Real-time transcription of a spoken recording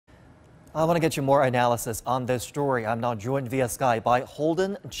I want to get you more analysis on this story. I'm now joined via Skype by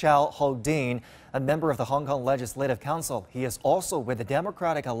Holden Chow Ho Ding, a member of the Hong Kong Legislative Council. He is also with the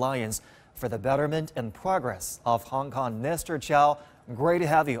Democratic Alliance for the Betterment and Progress of Hong Kong. Mr. Chow, great to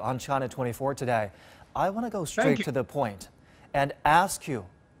have you on China 24 today. I want to go straight to the point and ask you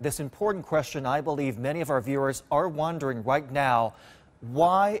this important question. I believe many of our viewers are wondering right now,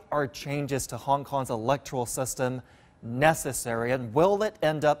 why are changes to Hong Kong's electoral system necessary, and will it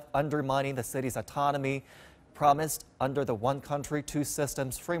end up undermining the city's autonomy promised under the one country, two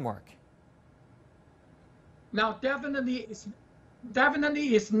systems framework? Now, definitely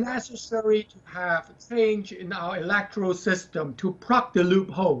it's necessary to have change in our electoral system to plug the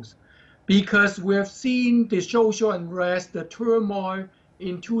loopholes, because we have seen the social unrest, the turmoil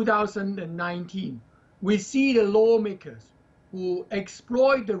in 2019. We see the lawmakers who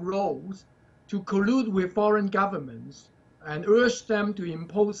exploit the roles to collude with foreign governments and urge them to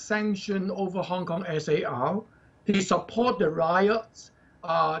impose sanctions over Hong Kong SAR. They support the riots.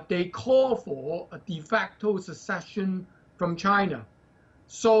 They call for a de facto secession from China.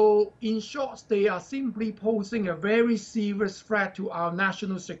 So in short, they are simply posing a very serious threat to our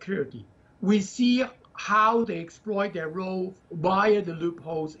national security. We see how they exploit their role via the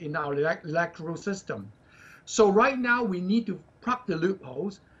loopholes in our electoral system. So right now we need to plug the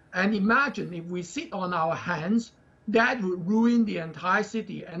loopholes. And imagine if we sit on our hands, that would ruin the entire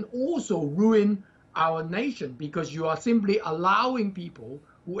city and also ruin our nation, because you are simply allowing people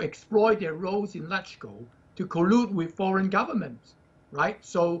who exploit their roles in LegCo to collude with foreign governments, right?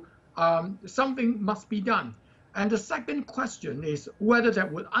 So something must be done. And the second question is whether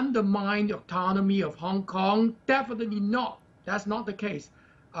that would undermine the autonomy of Hong Kong. Definitely not. That's not the case.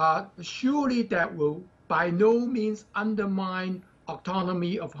 Surely that will by no means undermine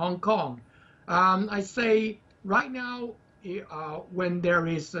autonomy of Hong Kong. I say right now, when there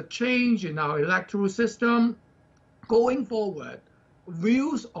is a change in our electoral system, going forward,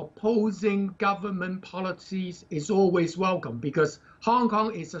 views opposing government policies is always welcome, because Hong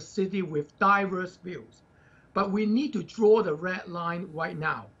Kong is a city with diverse views. But we need to draw the red line right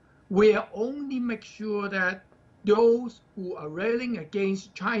now. We'll only make sure that those who are railing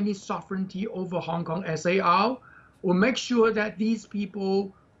against Chinese sovereignty over Hong Kong SAR will make sure that these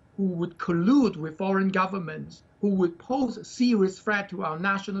people who would collude with foreign governments, who would pose a serious threat to our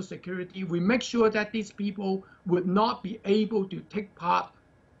national security, we make sure that these people would not be able to take part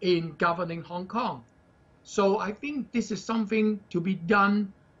in governing Hong Kong. So I think this is something to be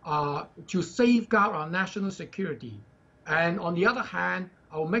done to safeguard our national security. And on the other hand,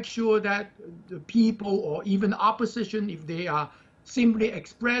 I'll make sure that the people or even opposition, if they are simply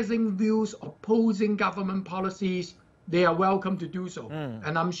expressing views opposing government policies, they are welcome to do so.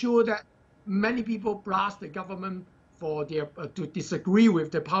 And I'm sure that many people blast the government for their to disagree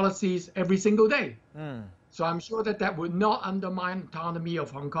with the policies every single day. So I'm sure that that would not undermine autonomy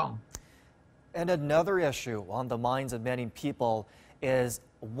of Hong Kong. And another issue on the minds of many people is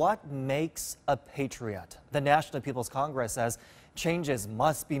what makes a patriot? The National People's Congress says changes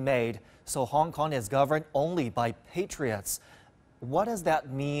must be made so Hong Kong is governed only by patriots. What does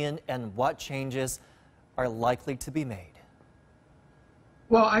that mean, and what changes are likely to be made?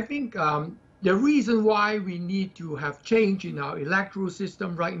 Well, I think the reason why we need to have change in our electoral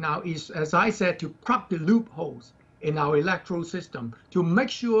system right now is, as I said, to plug the loopholes in our electoral system, to make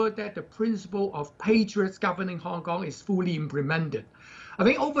sure that the principle of patriots governing Hong Kong is fully implemented. I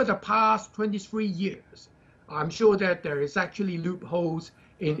think over the past 23 years, I'm sure that there is actually loopholes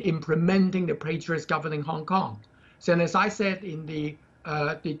in implementing the patriots governing Hong Kong. So as I said, in the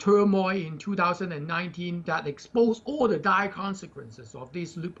turmoil in 2019 that exposed all the dire consequences of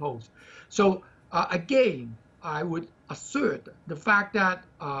these loopholes. So again, I would assert the fact that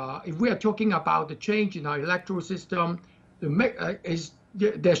if we are talking about the change in our electoral system,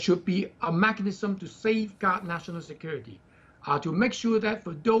 there should be a mechanism to safeguard national security, to make sure that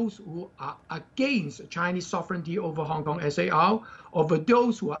for those who are against Chinese sovereignty over Hong Kong SAR, or for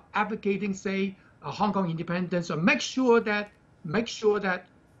those who are advocating, say, Hong Kong independence, or make sure that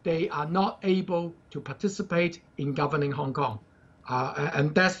they are not able to participate in governing Hong Kong.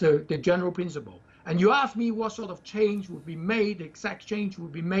 And that's the general principle. And you asked me what sort of change would be made, the exact change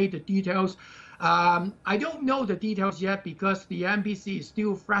would be made, the details. I don't know the details yet, because the MPC is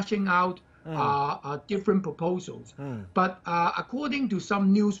still fleshing out different proposals. But according to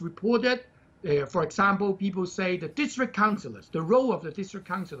some news reported, for example, people say the district councillors, the role of the district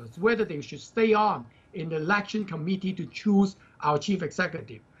councillors, whether they should stay on in the election committee to choose our chief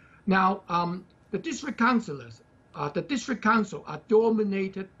executive. Now, the district councillors the district council are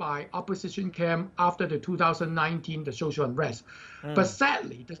dominated by opposition camp after the 2019 the social unrest. But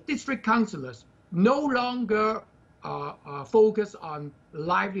sadly, the district councillors no longer focus on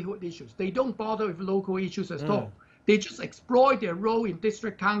livelihood issues. They don't bother with local issues at all. They just exploit their role in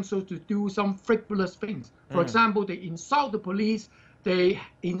district council to do some frivolous things. For example, they insult the police, they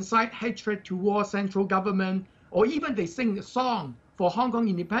incite hatred towards central government, or even they sing a song for Hong Kong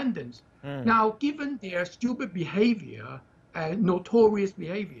independence. Now, given their stupid behavior and notorious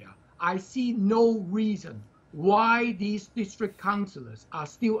behavior, I see no reason why these district councillors are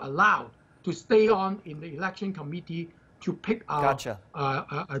still allowed to stay on in the election committee to pick our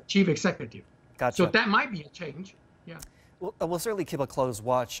chief executive. So that might be a change. Yeah. We'll certainly keep a close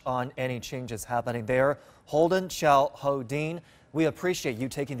watch on any changes happening there. Holden Chow Ho Ding, we appreciate you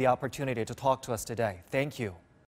taking the opportunity to talk to us today. Thank you.